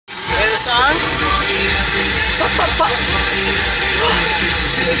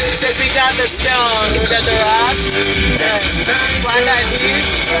Since we got the stone, we got the rock, black eyed peas.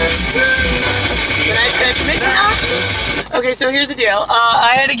 Can I transmit now? Okay, so here's the deal.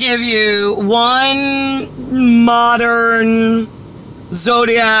 I had to give you one modern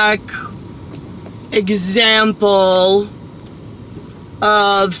zodiac example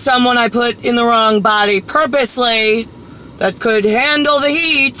of someone I put in the wrong body purposely that could handle the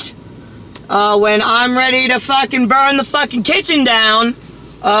heat when I'm ready to fucking burn the fucking kitchen down.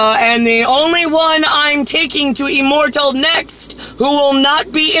 And the only one I'm taking to Immortal next, who will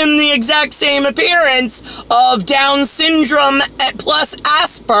not be in the exact same appearance of Down syndrome plus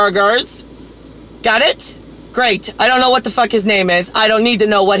Asperger's. Got it? Great. I don't know what the fuck his name is. I don't need to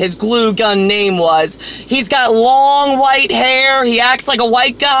know what his glue gun name was. He's got long white hair. He acts like a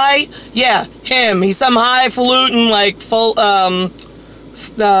white guy. Yeah, him. He's some highfalutin, like, full, what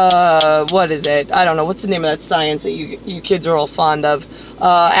is it? I don't know. What's the name of that science that you kids are all fond of?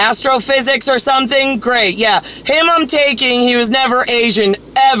 Astrophysics or something? Great, yeah. Him I'm taking. He was never Asian,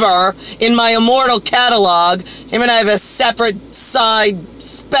 ever, in my Immortal catalog. Him and I have a separate side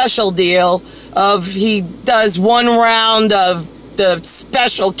special deal of he does one round of the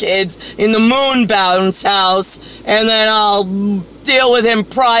special kids in the Moonbound's house, and then I'll deal with him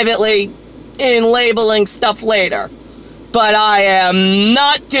privately in labeling stuff later. But I am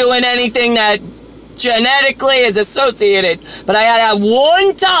not doing anything that genetically is associated. But I had to have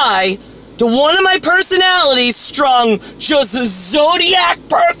one tie to one of my personalities strung just zodiac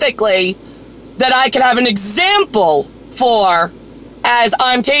perfectly that I could have an example for as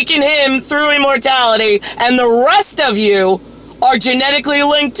I'm taking him through immortality, and the rest of you are genetically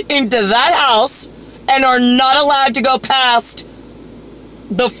linked into that house and are not allowed to go past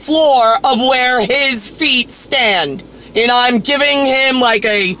the floor of where his feet stand. And I'm giving him like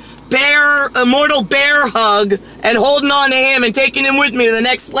a immortal bear hug and holding on to him and taking him with me to the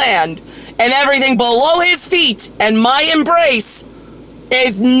next land. And everything below his feet and my embrace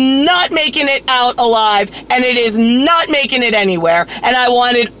is not making it out alive, and it is not making it anywhere. And I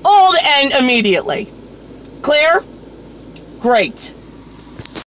want it all to end immediately. Clear? Great.